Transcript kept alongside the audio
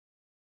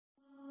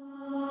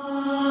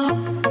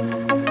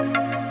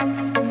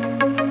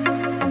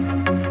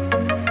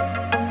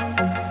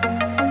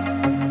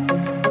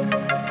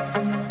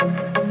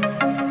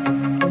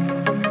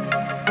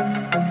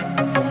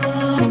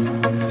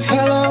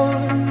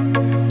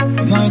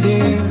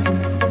dear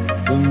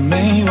運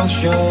命を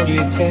勝利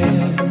て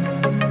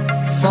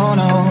そ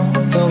の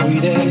通り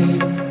で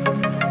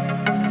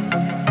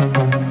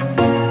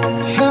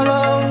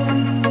Hello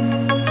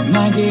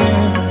my dear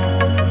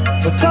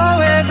たと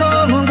えど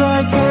も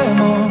がいて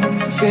も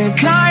世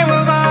界は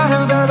あ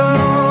るだろ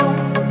う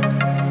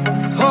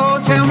Oh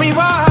tell me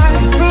why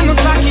つま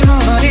先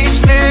回り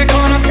してこ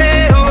の手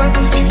を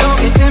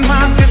広げて待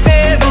ってて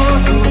僕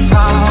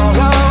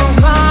Follow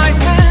my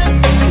hand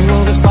You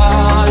always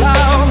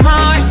follow my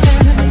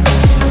hand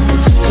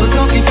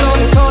届きそう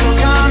で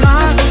届かな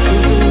い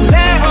崩れ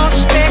落ち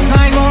てな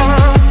いも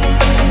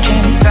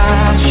Can't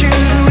touch you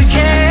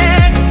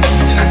again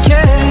and I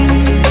can't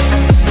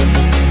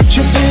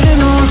Just need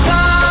more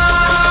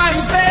time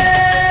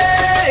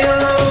Stay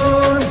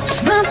alone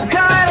まだ帰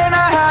れな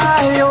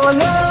い You're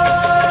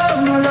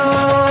alone,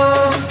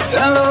 alone,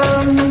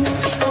 alone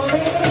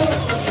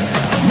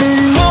で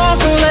も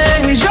これ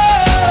以上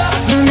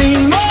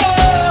何も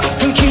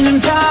できない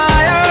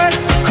Tired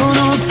この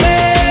世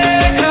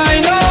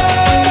界の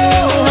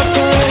果て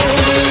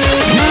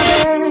まで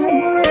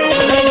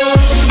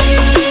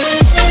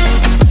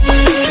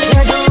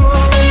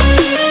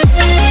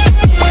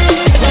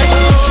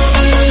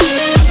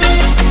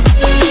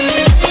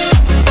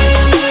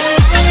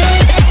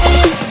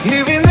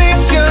Even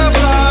if you're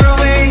far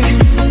away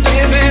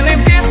Even if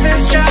this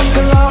is just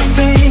a lost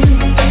game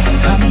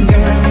I'm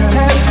good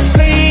at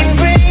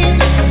sleeping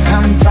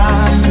I'm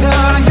tired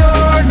of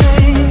your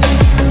name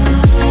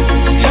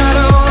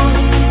Hello,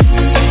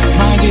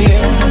 my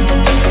dear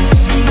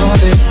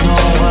What if no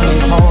one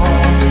is home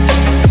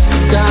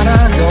You've gotta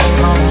go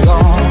home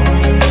alone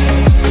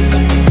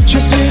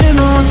Just need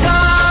more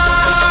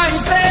time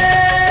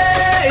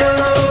Stay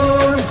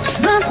alone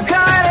まだ帰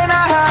れな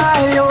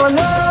い You're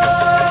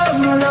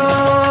alone, alone,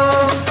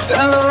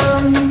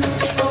 alone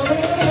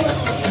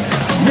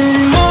で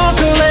も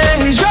これ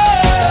以上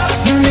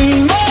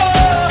何も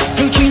で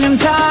きない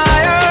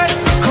Tired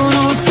この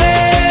世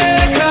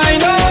界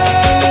の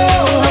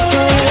果て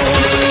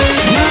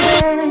ま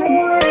で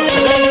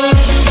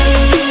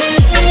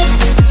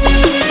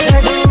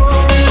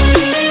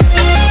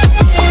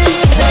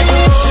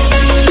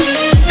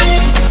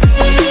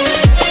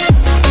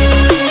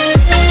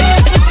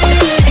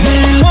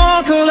でも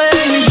これ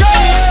以上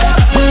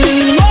何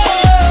も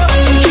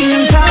でき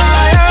ない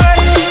Tired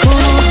こ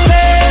の世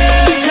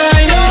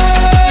界の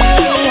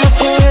果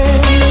て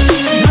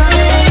ま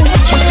で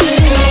Just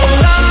need more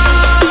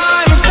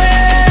time Stay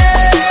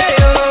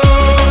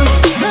alone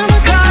まだ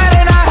帰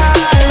れない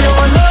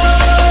You're alone,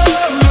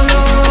 alone,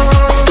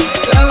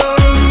 alone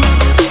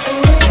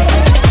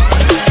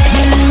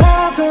でも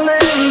これ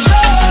以上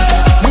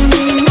何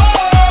も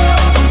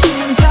できな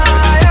い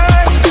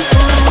Tired こ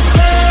の世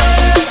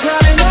界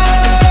の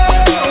果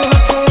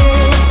て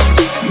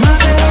ま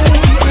で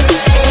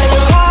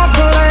こ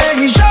れ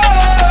以上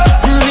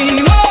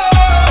何も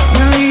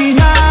ない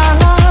な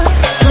ら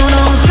その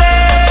世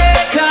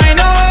界の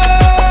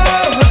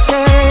果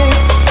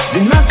て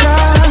でまた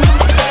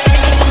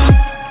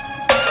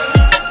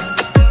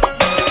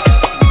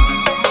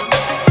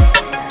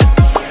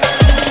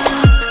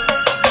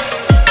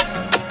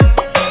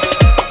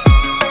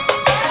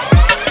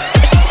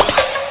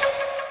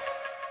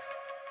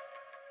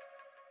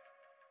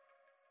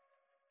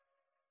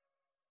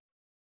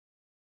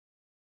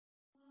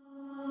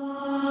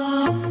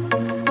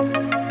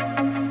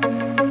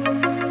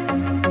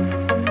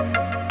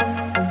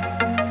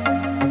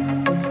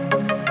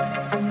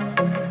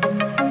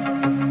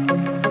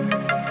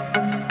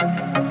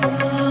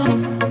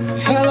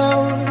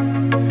Hello,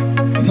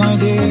 my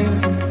dear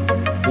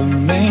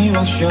運命を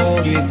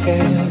勝利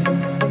て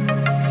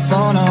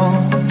その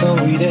通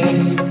りで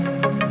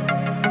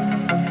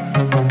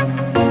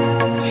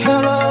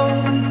Hello,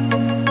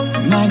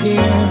 my dear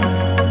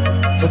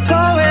たと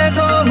え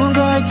ども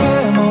がいて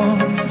も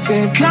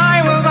世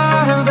界は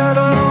あるだ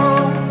ろ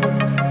う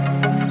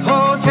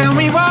Oh tell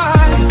me why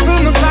つ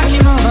ま先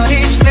回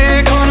りして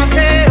この手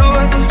を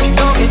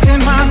広げて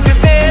待って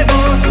て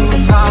僕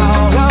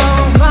Follow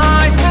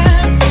my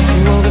hand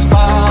You always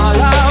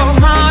follow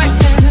my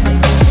hand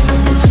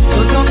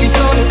届きそ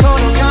うで届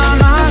か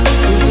ない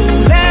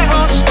崩れ落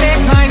ちて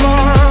ないも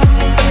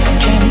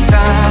Can't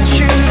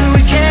touch you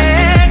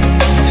again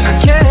and I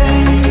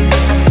can't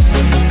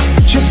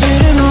Just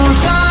need more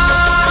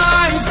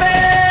time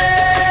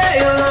Stay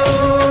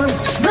alone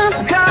ま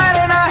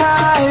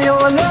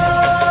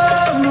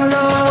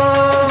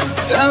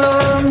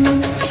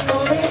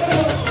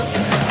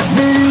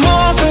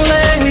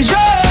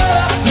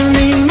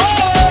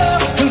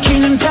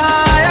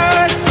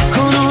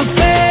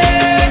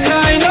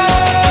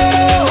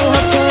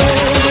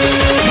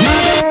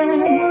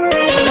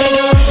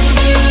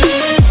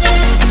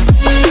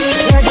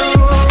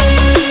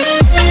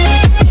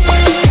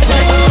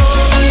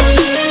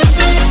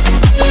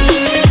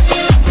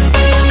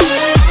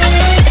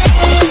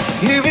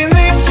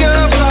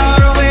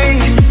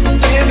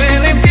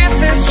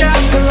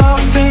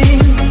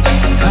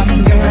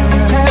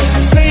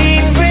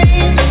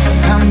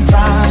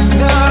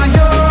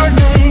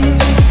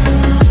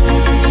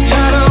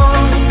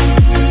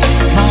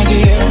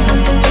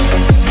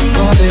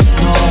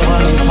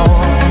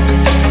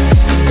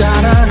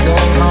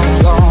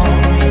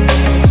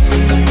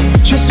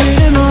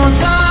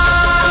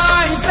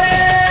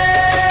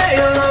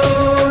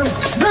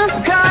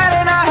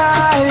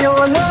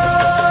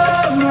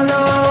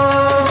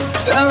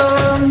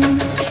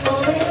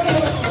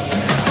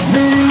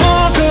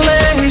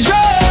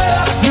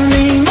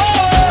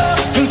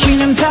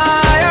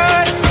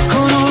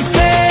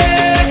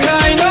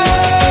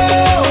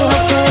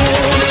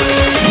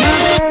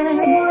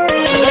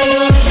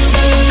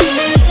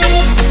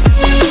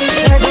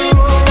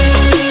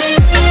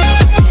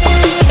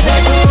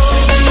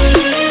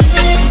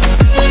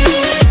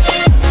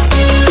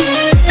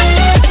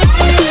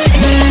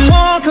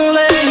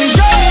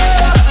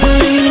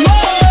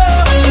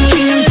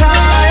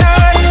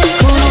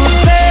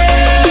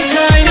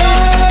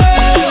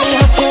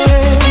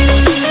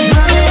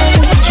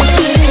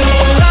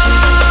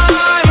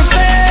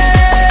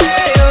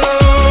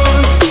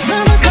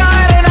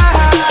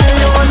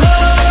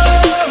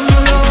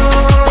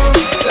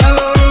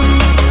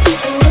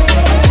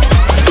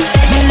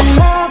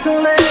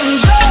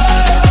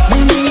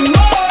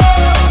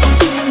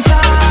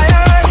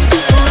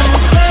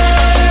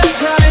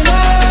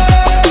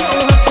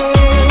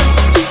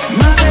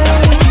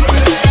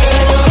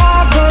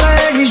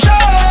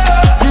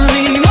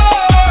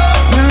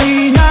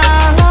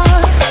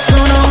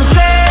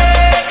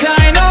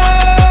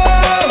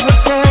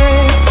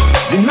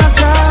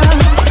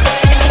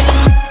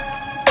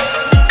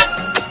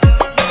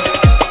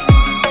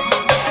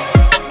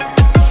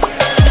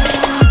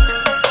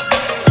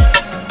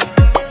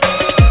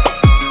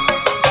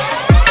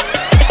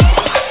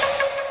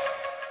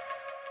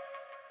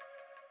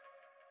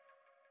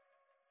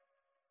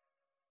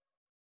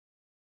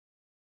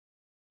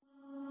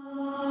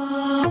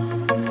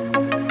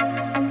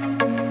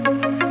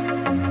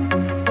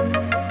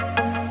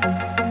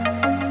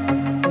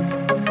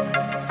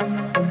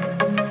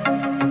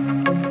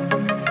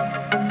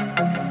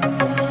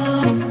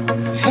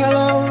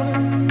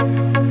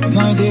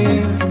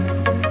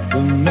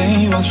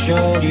勝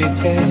利っ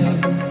て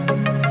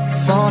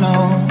その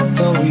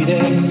通りで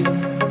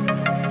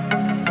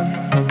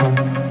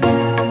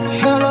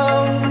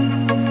Hello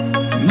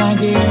my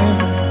dear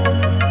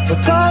た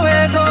と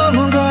えど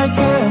もがい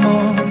ても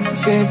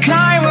世界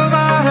は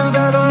ある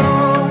だろ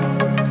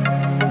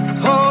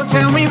う Oh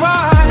tell me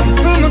why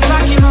つま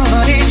先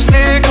回りし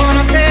てこ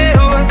の手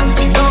を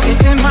広げ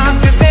て待っ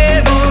てて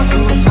も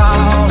You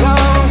follow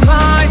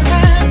my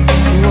hand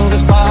You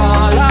always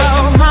follow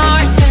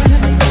my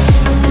hand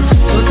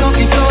届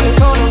きそうで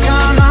届か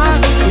ない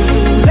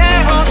崩れ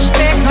落ちて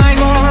ない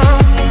も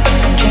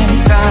Can't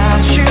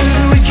touch you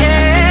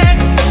again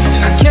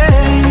and I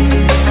can't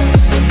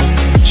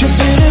Just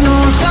need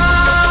more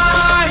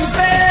time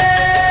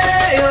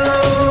Stay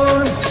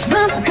alone ま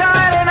だ帰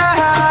れな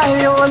い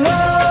You're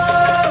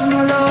alone,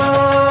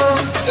 alone,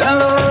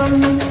 alone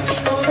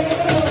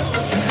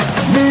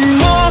で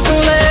もこ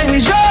れ以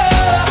上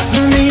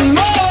何も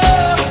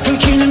で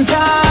きない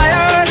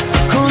Tired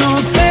この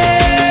世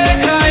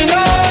界の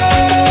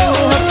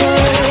果て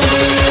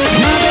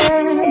まで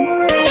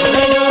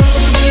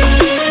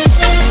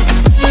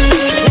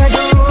Let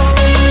go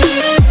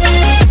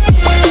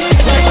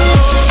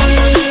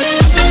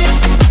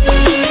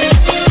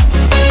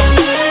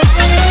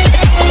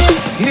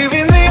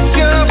Even if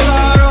you're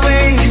far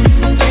away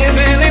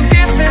Even if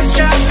this is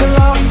just a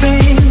lost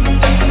game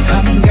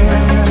I'm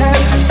gonna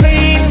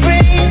sing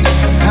rain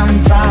I'm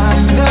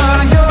tired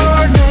of your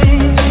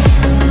name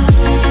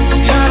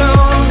Hello,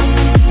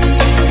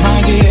 my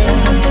dear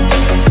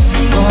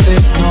What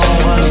if no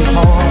one is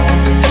home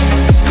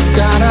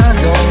Gotta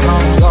go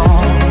home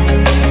alone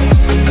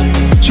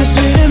Just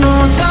need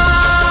more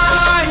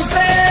time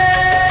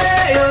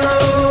Stay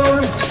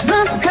alone ま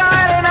だ帰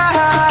れな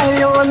い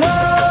You're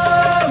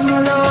alone,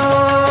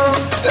 alone,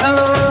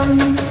 alone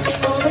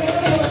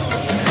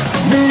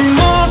で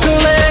もこ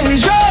れ以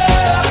上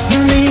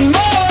何も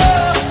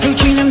でき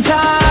ない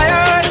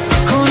Tired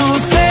この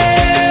世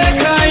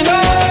界の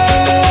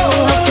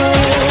果て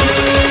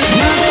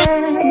まで Let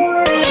go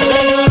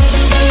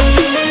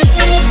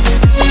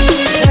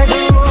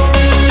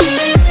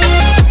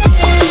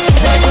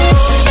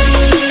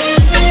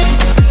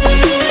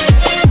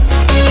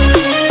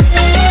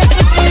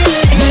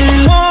で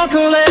もこ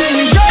れ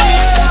以上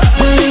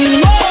何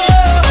も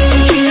で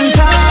きない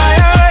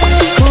Tired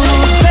この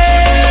世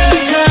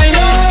界の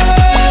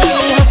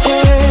果て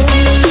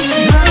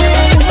まで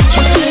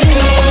Just need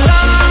more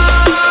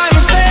time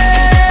Stay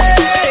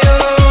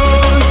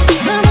alone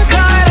まだ帰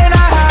れな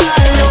い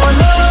You're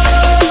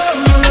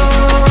alone, alone,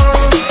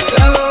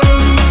 alone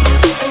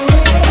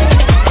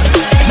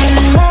で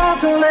も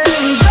これ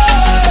以上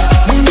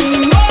何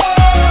も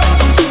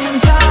でき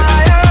ない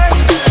Tired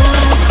こ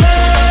の世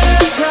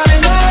界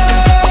の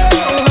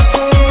果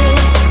て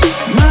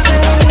まで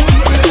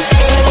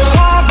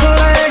こ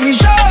れ以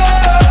上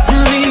何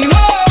も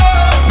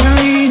な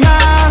いな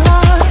ら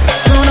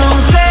その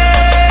世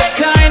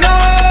界の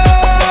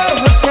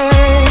果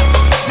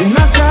てで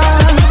また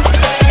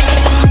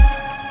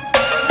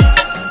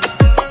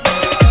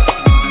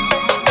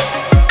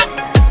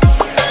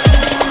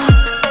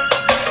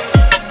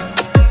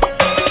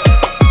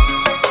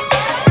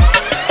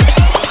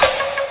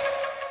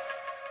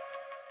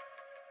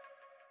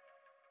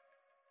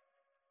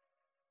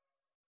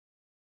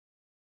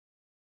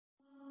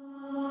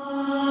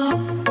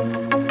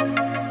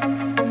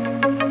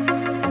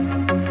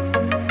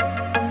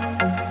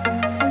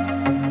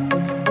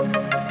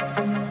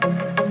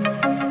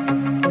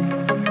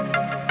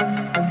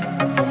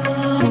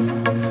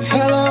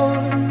Hello,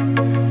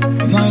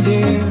 my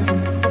dear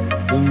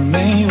運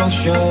命は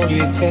勝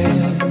利って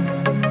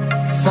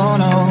そ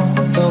の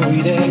通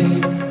りで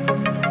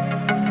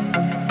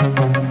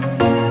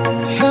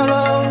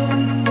Hello,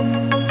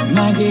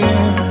 my dear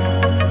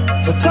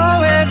たと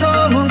えど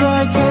も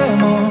がいて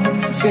も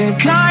世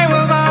界は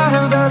あ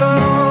るだろ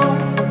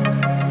う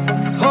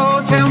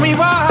Oh tell me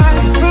why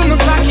つま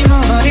先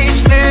回り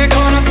してこ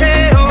の手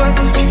を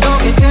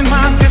広げて待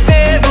ってて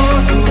も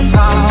You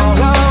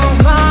follow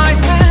my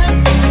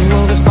hand You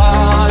always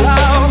follow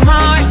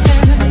my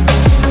hand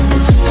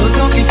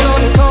届きそう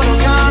で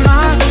届かな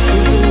い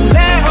崩れ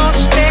落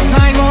ちてな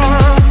いも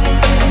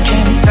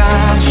Can't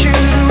touch you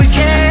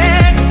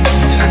again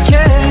and I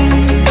can't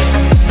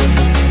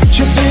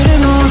Just need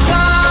more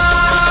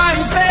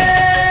time Stay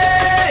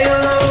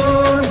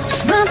alone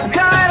まだ帰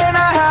れな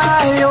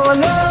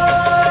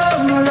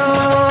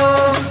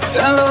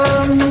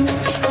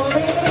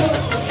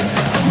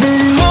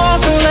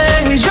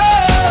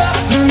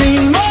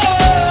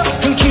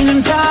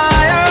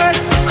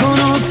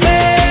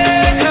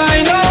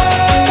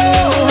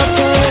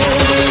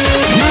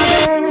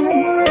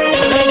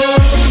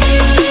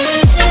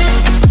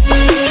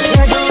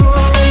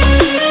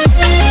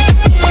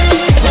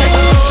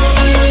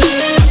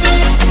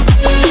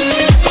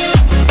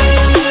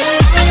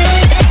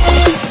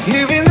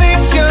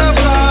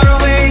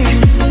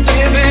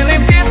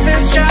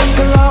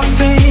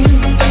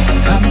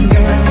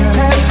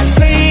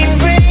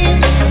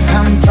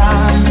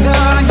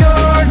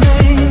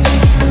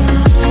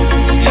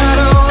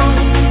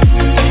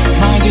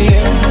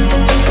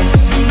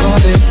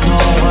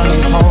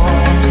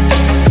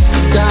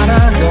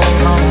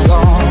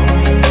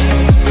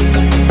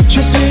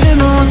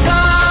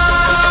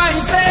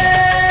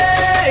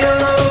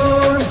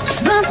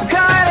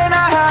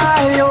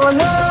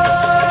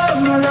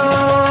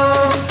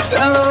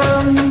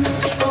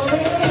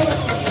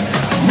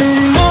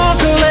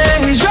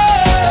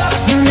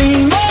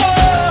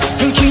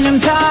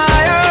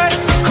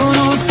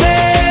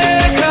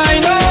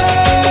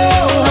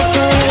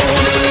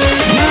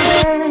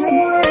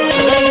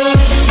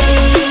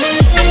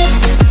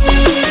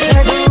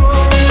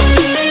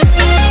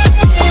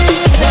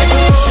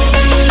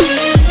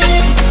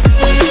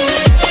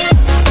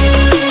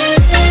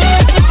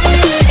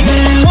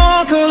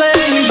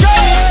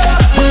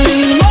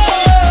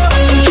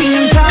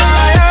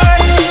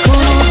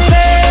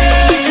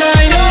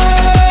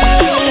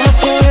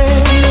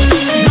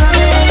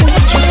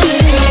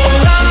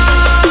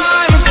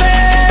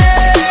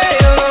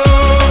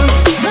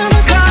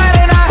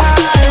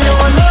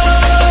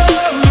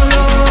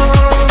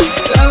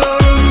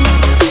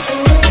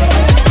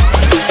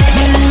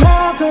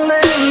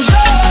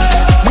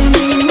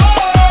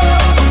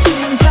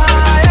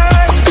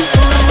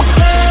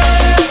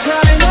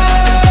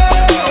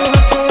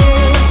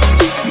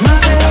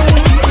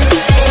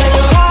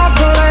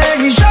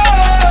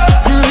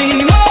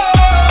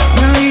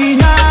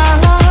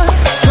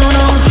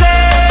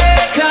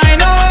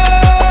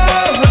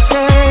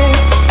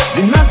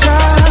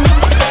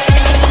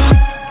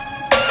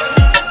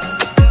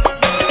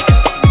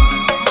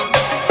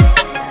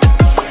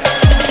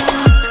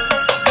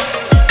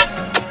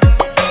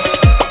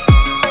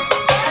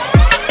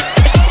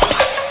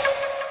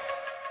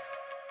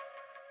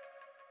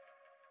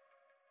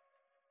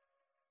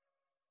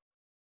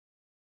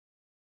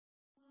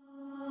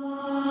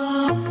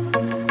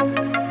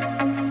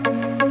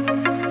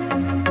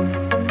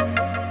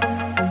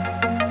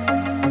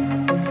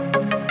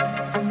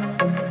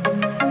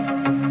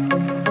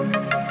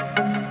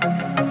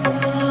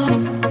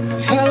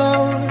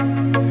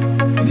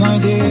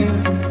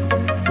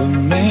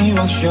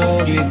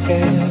り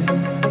て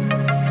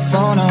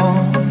そ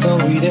の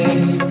問いで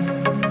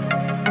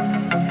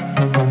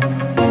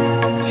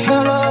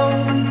Hello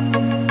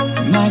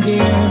my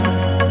dear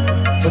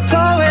たと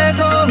え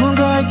ども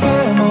がいて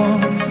も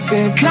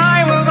世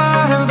界は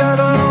あるだ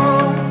ろ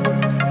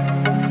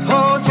う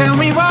Oh tell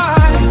me why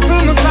つ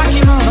ま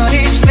先回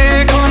りして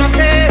この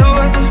手を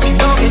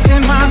広げて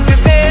待って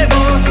て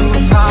僕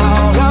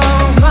Follow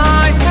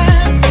my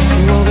hand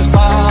You always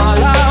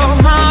follow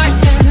my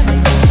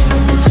hand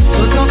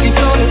届きそ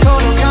うで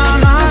届か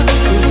ない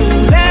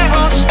崩れ落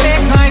ちて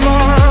My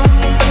world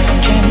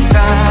Can't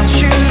touch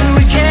you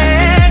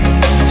again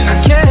And I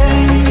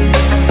can't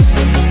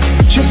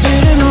Just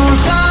need more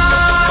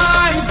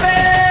time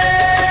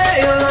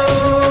Stay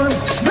alone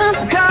まだ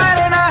帰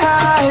れな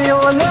い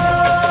Your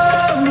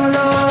love, my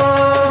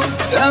love,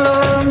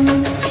 alone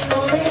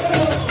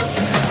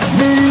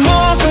も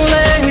うこれ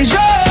以上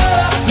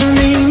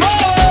何も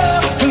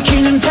でき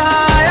ない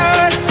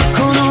Tired こ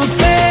の世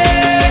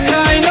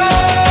界の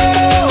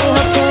果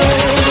て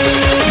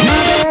ま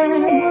で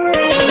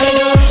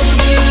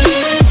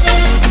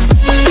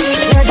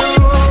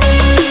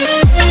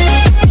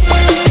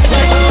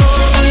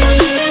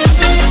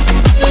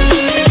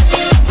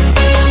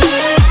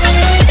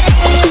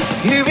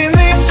Even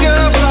if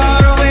you're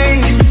far away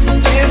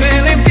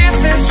Even if this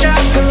is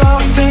just a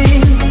lost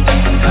game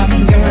I'm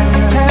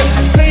good at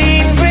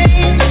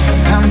singing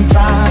I'm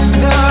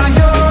tired of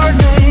your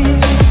name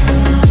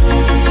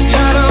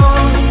Hello,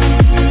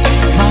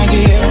 my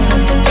dear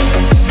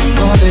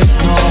What if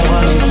no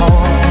one is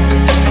home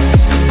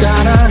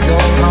Gotta go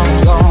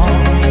alone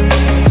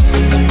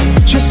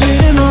Just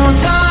need more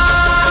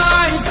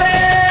time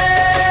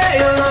Stay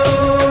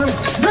alone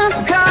まだ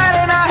帰れ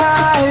な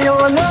い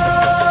Your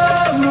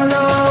love, my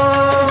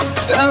love,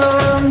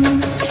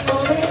 alone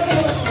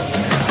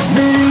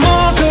も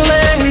うこれ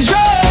以上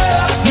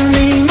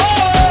何も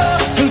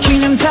でき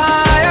ない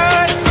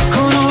Tired こ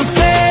の世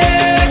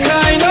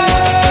界の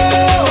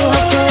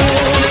果て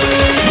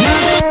ま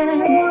で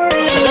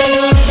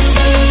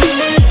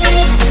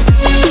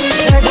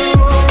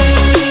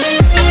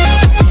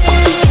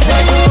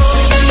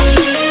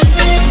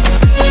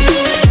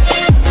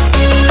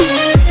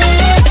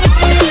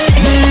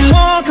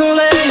もうこ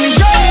れ以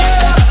上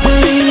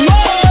何も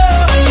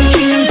でき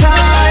ない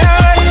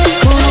Tired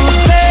この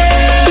世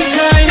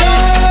界の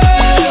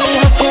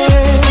果て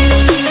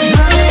ま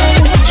で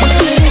Just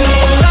need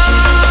more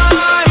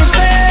time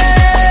Stay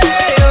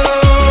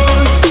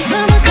alone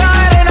まだ帰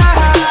れな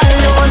い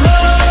Your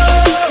love,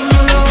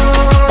 my love,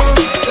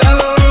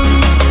 alone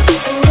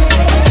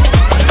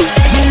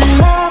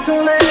もうこ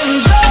れ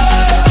以上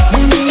何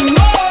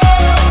も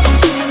で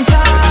きない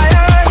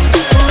Tired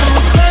この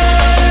世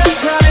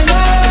界の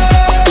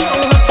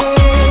果て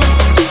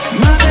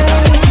まで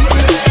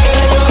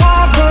も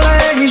うこれ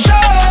以上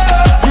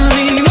何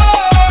も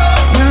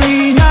な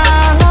いな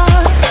ら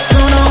そ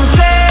の世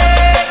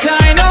界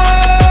の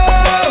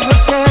果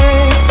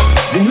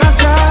てでま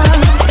た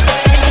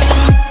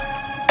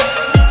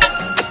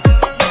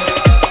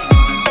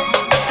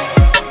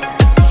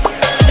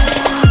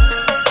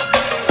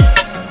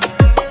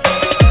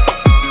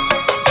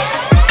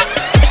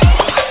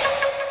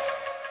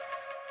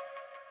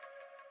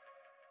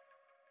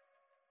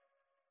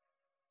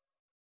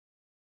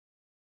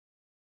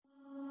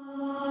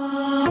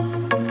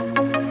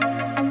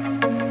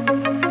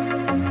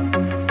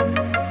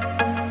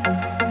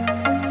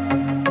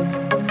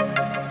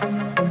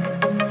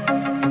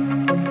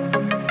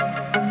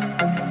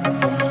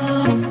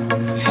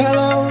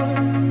Hello,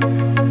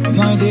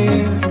 my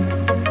dear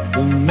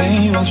運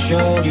命を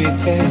勝利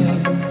て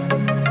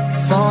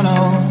その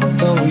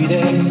問い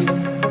で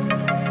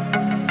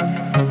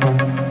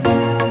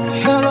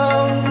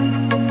Hello,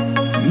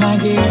 my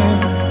dear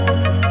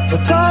た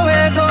と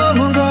えど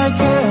もがい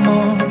ても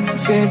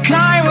世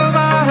界は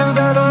ある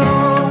だろ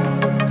う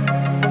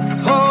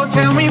Oh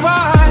tell me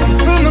why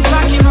つま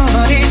先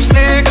回りして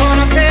こ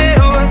の手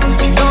を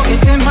広げ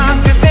て待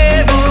って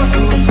て僕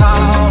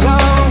Follow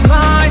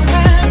my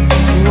hand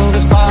You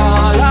always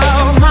follow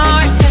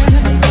my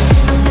hand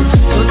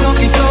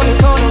届きそうで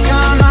届か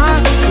な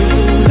い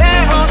崩れ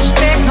落ちて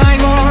My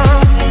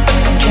world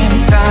Can't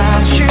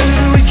touch you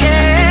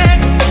again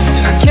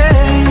And I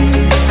can't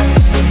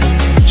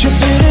Just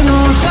need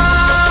more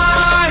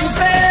time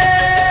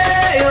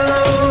Stay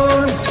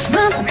alone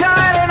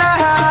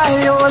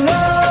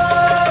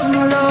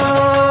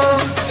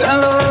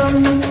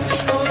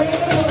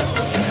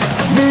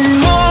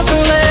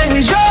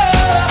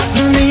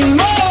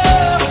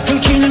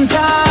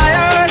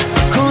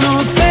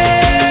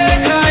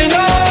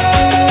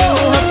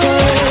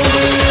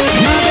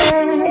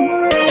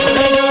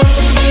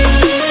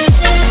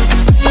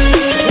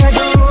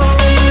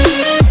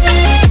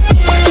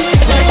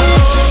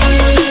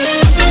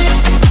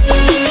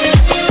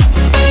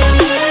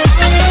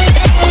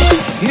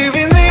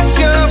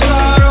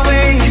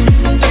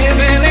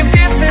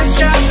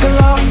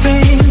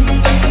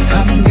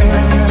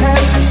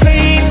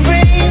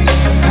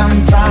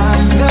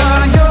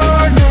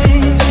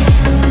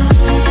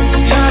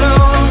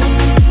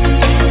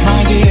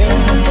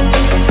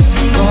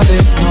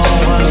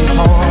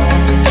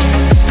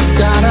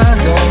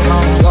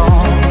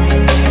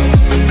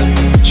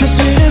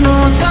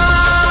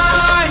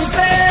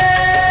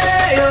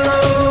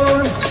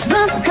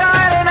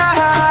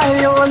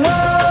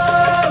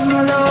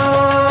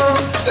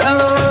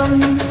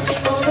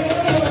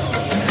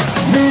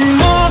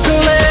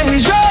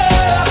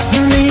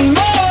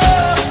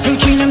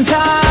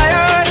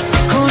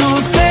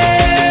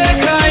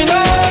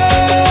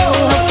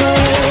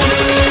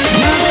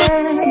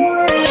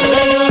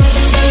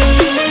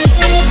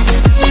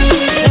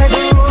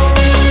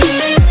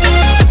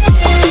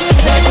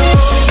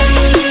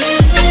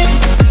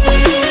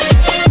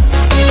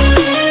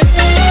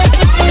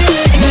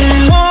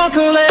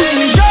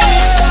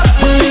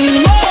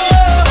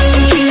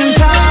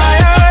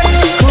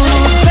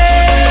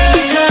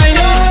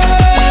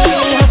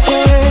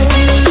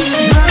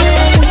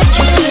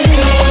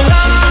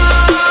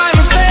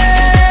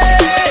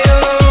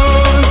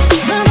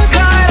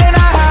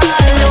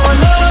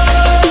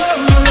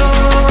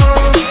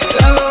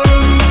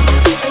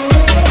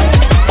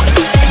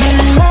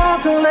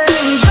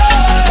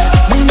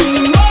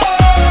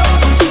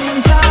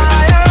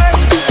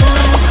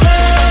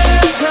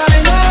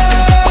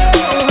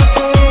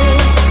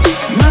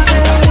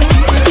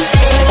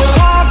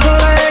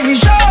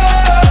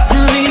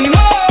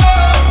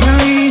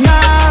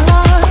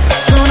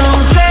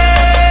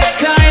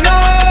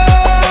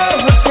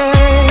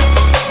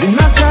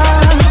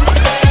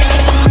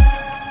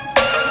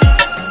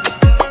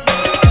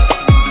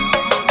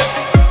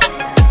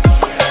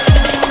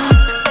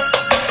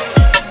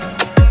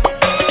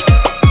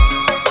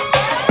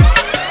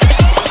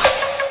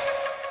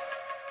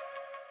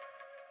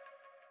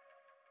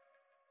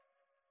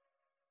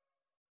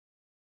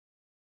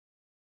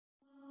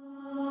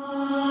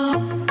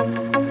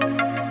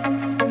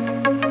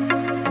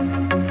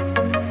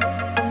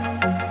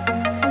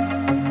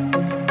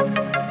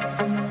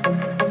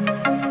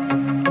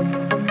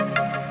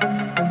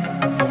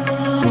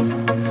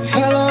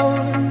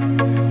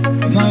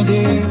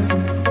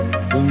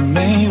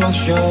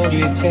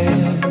て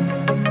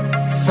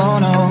そ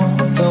の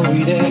通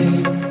りで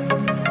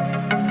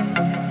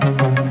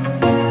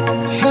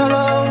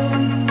Hello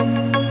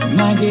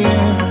my dear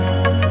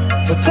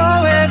たと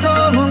えど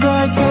も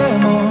がいて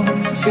も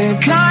世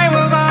界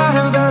はあ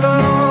るだろ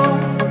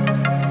う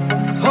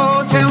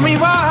Oh tell me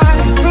why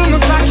つま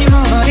先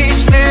回り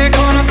してこ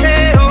の手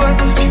を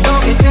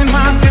広げて待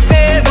ってて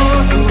も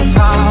You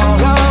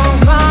follow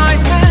my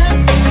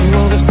hand You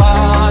always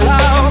follow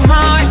my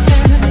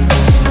hand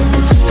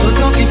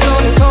届きそ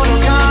うで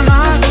届かな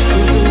い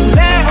崩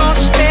れ落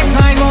ちてな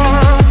いも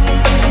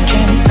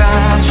Can't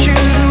touch you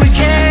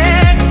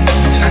again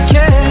and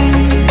again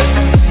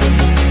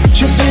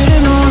Just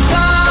need more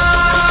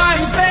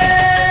time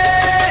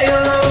Stay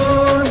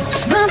alone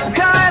まだ帰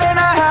れ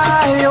な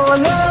い You're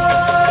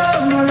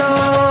alone,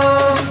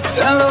 alone,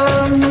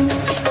 alone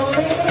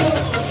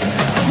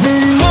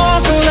も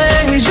うこれ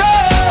以上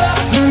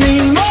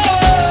何も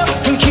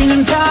できない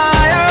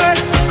Tired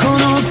こ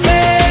の世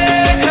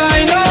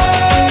界の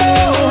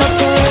果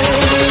て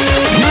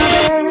まで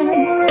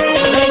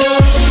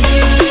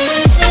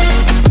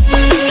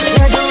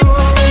Let go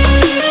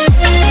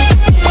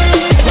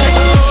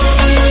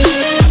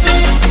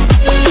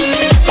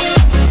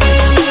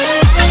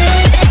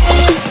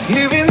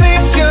Even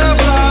if you're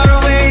far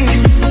away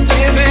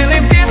Even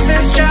if this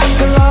is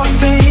just a lost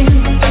game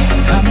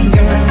I'm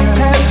good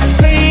at the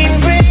same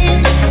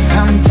thing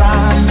I'm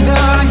tired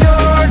of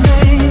your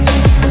name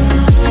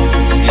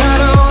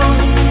Hello,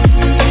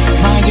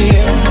 my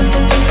dear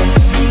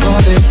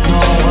What if no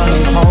one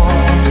is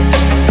home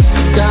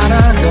You've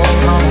gotta go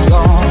home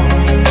alone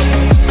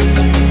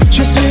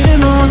Just need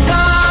more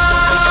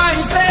time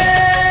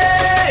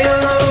Stay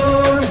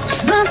alone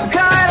まだ帰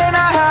れな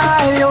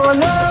い You're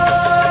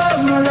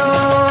alone,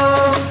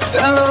 alone,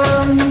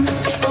 alone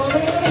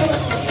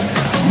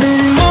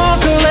もう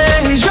これ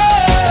以上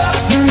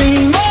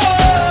何も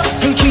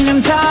できない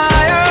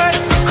Tired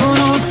こ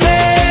の世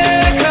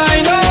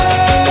界の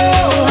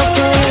果て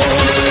ま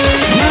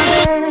で Let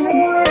go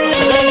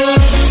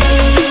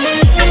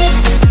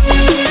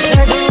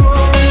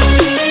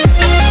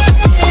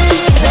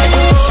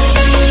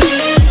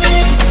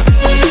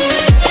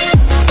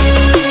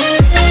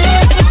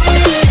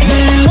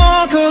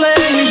もうこれ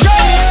以上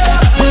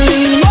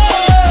何も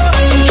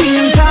できな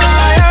い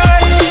Tired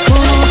こ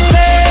の世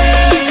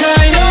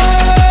界の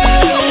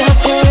果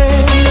て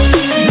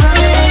ま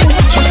で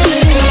Just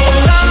need more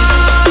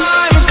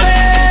time Stay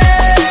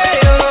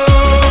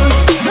alone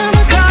まだ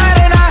帰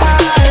れない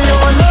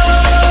You're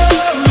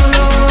alone,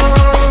 alone,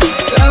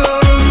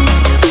 alone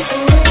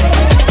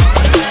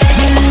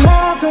も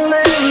うこれ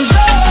以上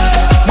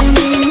何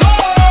も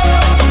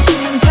でき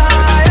ない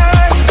Tired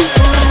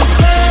この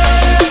世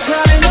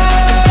界の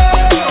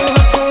果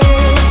て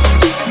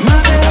ま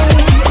でも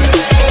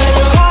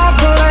う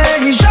これ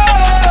以上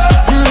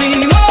何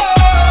も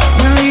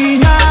ない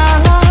な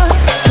ら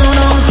その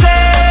世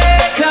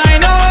界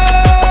の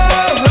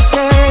果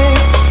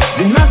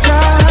てでまた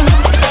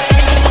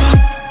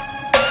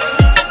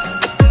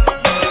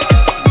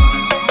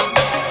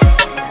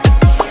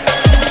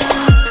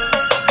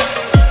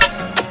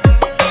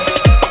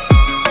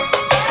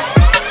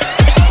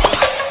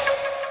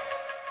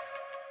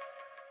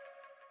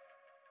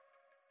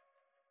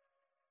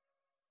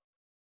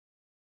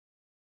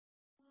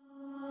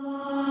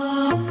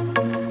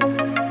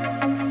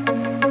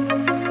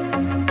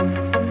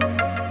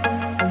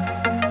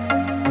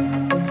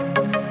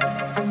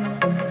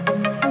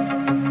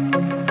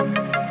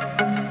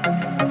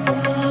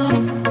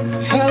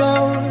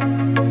Hello,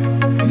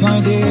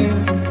 my dear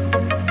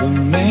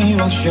運命を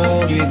勝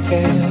利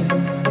て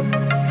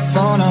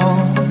その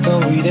通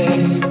りで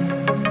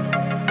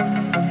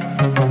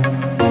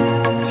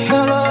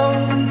Hello,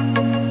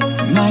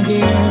 my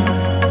dear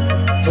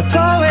たと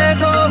え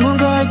ども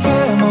がいて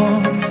も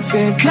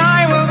世界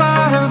は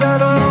あるだ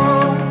ろ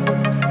う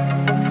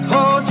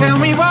Oh, tell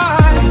me why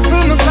つ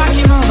ま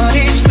先回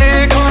りして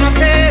この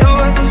手を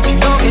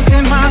広げ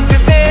て待って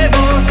ても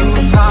You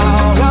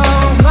follow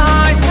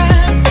my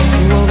hand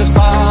You always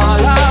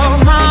follow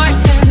my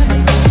hand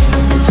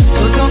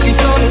届き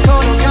そうで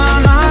届か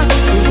ない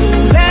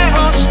崩れ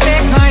落ちて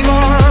ないも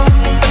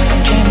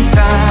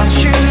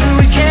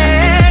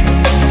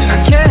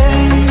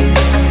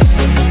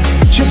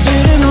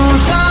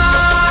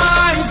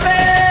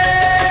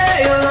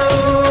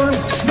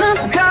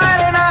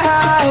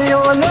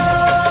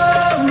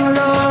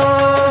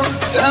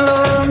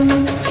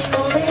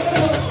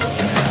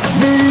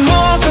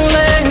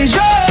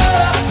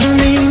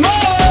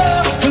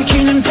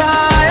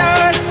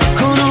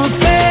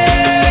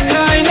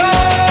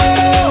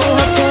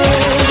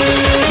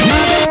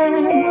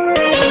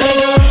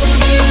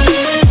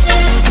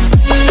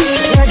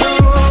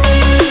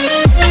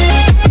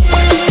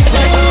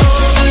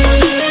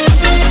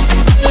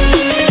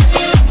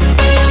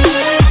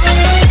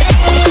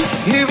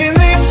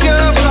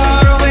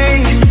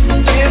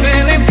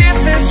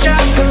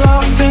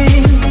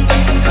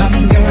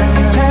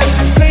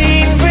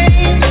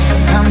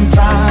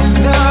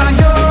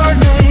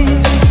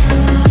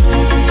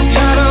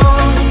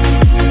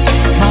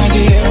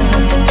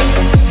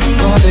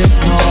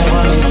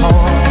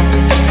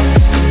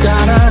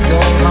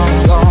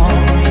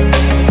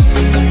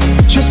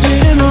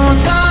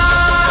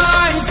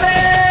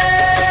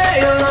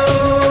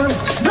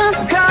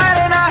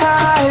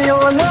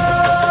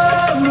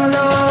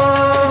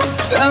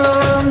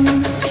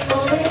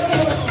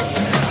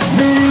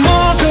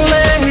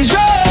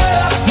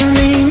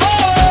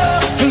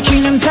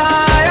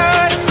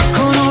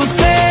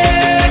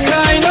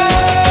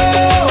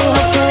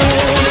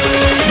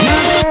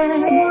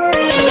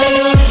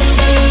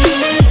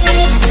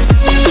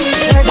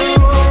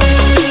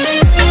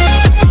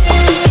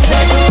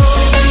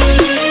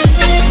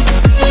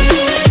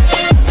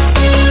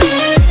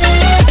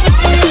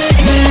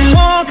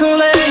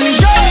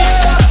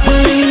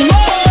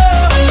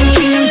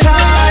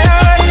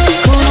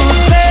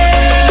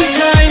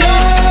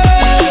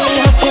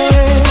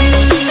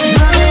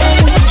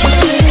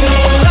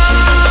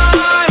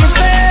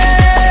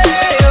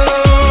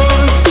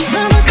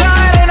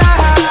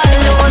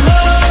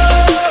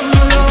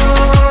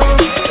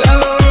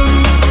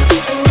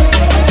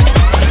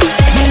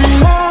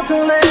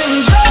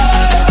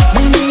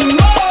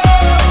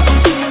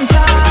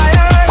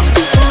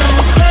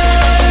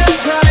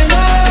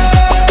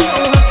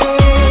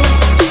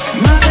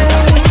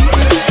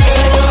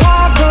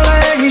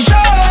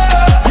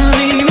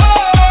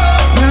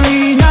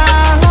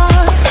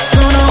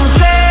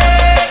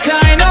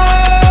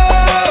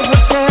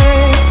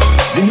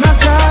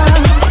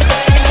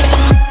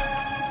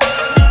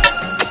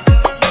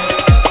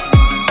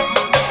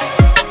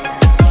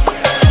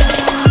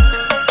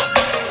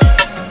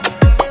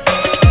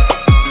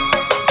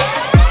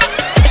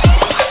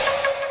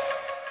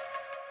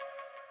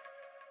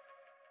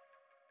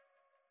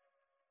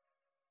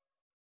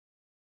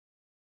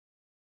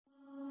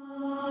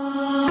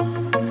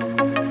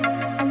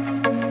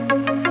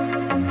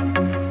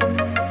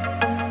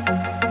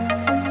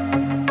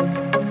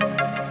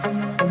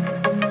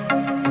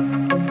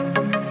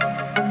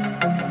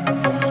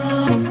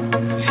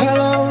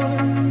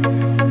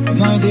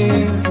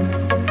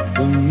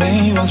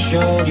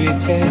り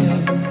て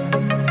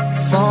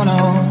その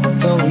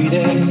問い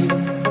で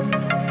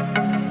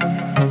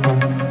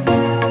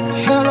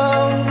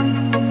Hello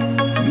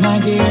my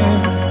dear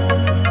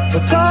た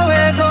と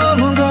えど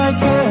もがい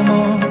ても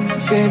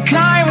世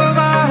界は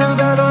ある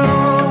だろ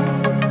う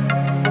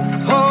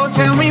Oh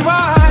tell me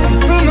why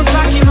つま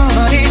先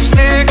回りして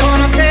こ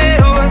の手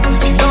を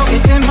広げ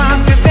て待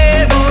ってて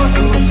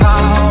僕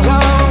Follow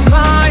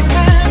my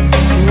hand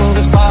You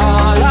always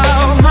follow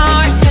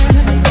my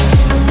hand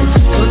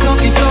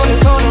届きそうで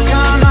届か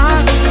な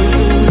い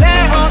崩れ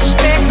落ち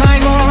て my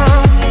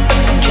world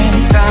Can't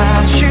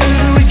touch you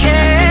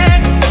again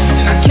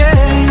and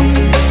again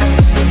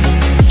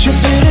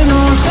Just need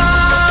more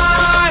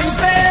time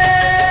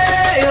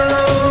Stay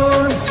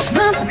alone ま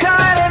だ帰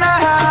れな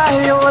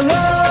い You're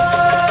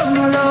alone,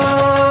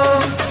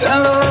 alone,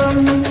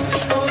 alone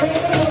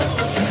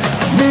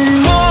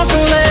もうこ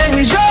れ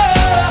以上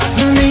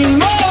何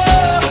も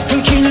で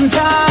きない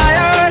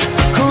tired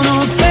この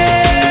世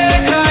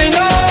界の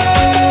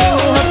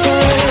果て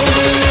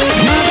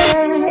まで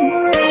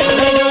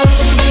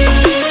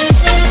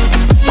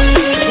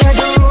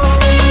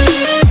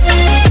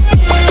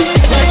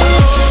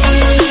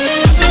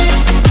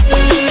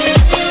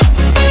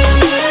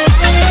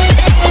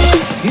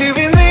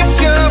Even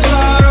if you're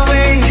far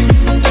away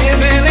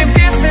Even if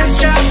this is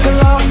just a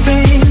lost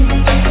game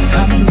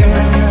I'm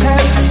gonna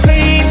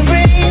sing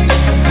green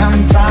I'm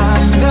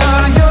tired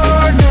of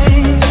your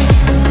name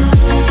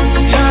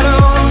Hello,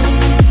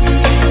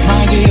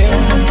 my dear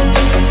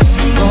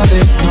But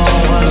if no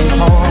one is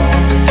home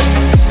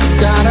You've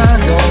gotta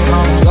go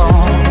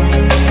alone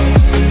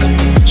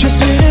Just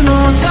need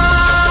more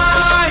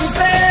time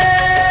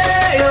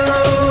Stay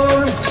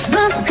alone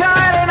まだ帰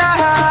れな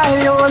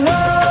い You're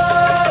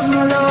alone,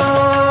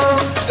 alone,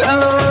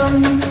 alone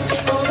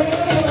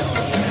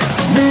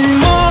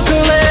もうこ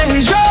れ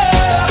以上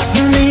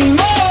何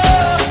も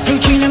で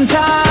きない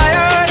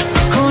tired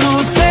この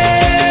世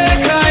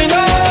界の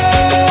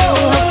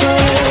果て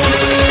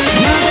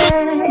まで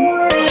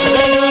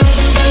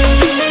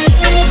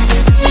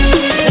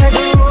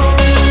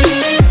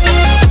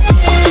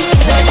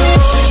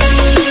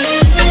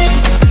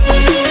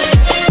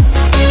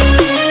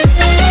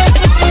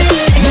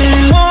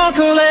もうこ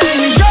れ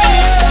以上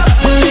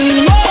何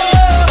も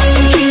で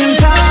きな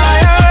い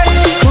tired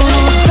この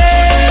世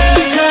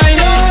界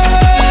の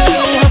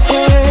果て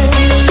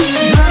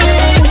まで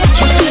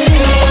Just need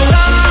more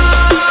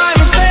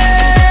time Stay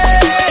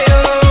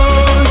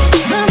alone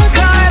まだ帰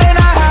れ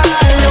ない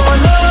You're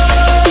alone,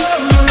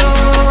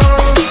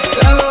 alone,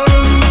 alone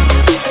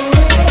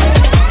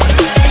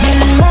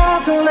も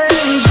うこれ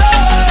以上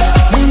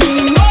何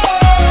も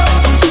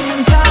でき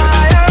ない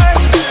tired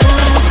こ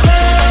の世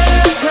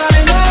界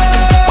の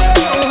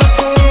果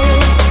て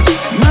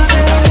まで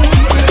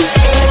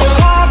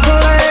もうこ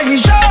れ以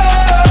上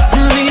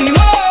何も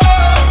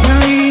な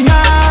いな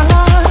ら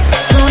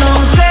その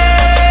世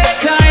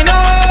界の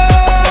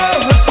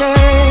果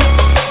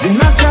てで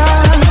また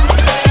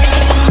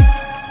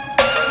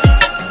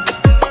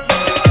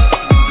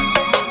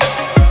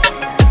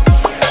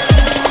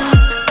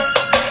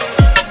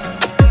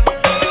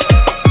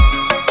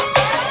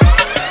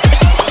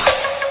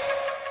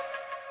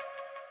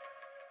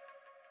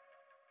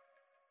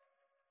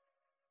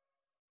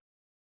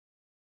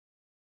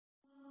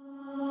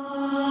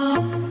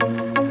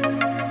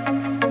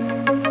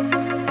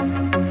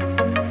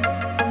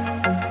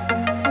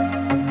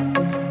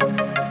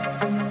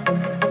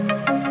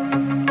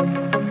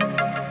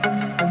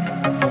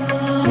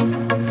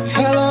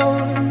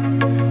Hello,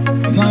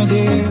 my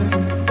dear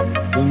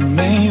運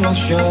命を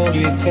勝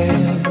利て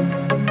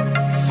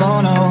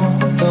その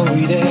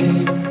問いで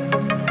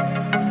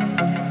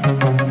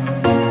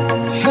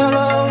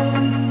Hello,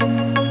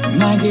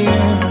 my dear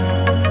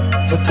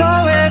たと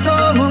えど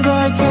も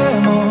がいて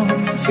も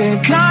世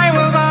界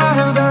はあ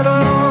るだろ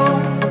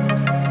う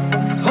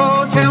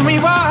Oh, tell me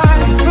why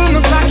つま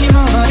先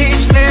回り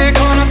してこ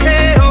の手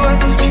を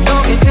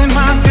広げて待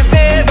って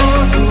て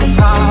僕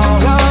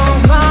Follow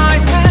my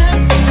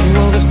hand You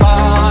always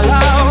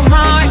follow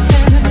my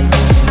hand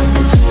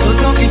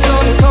届きそ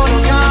うで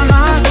届かな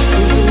い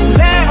崩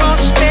れ落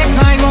ちて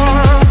my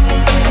world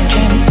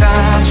Can't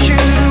touch you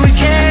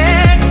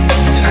again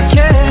and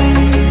again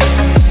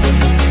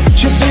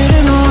Just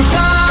need more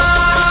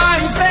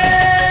time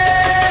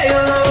Stay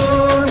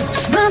alone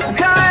ま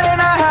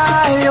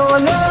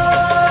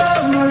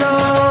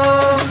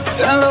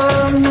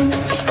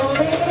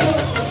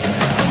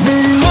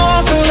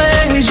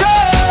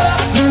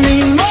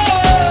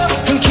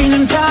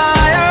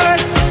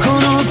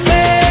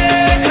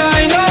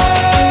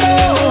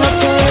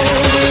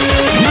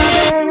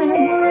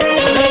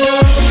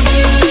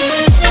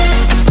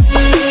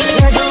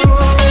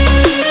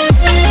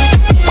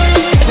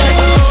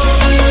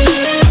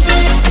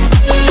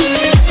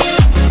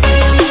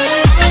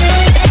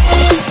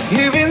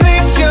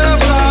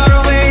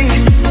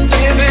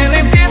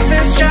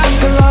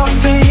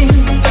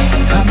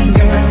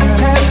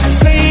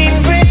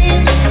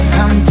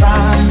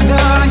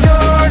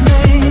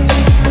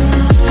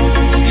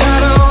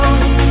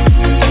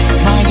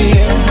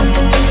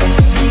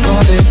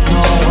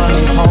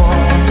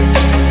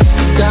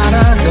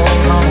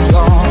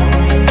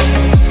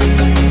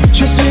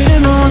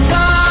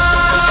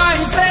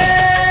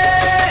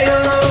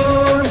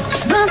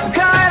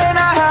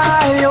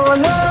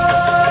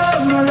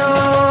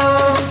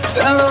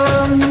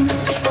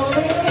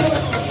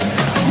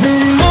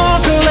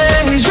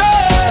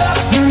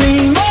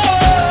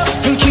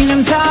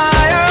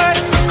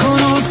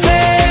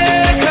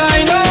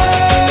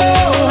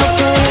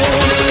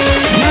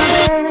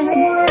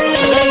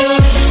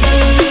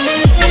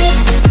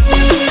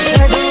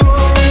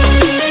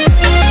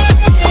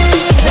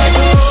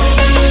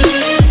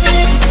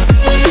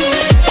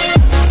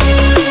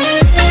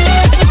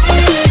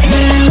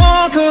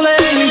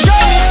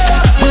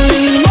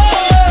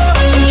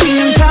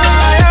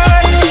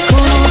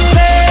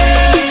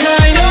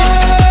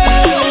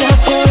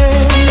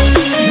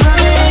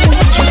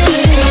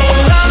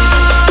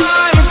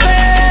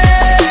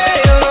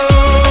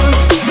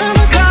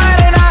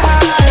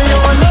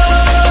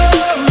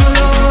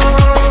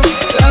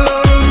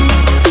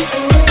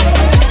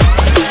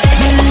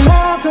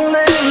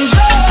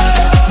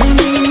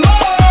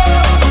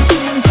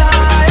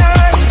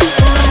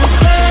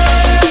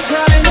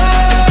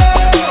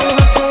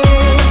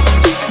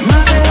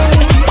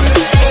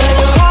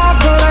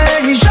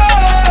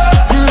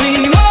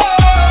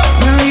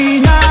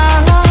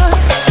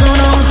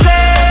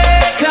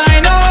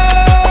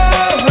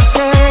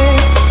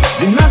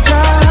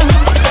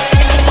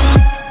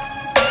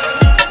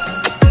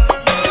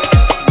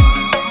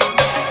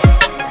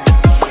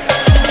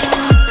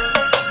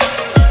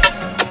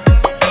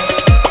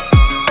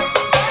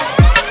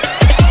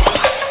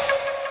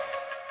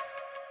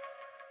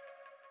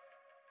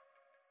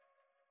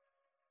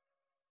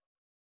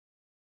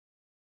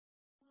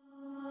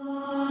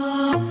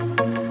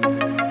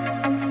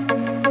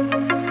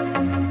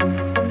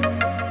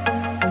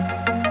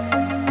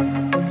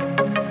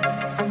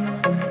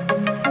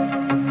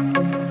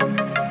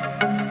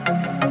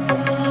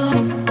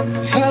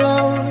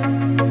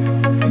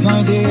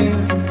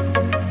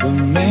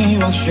に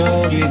は勝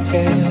利っ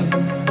て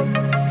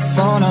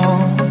その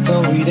通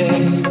りで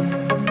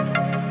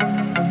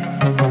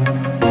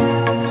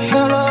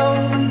Hello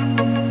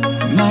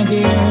my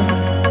dear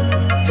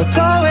た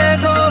とえ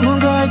ども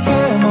がいて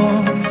も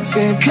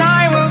世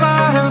界は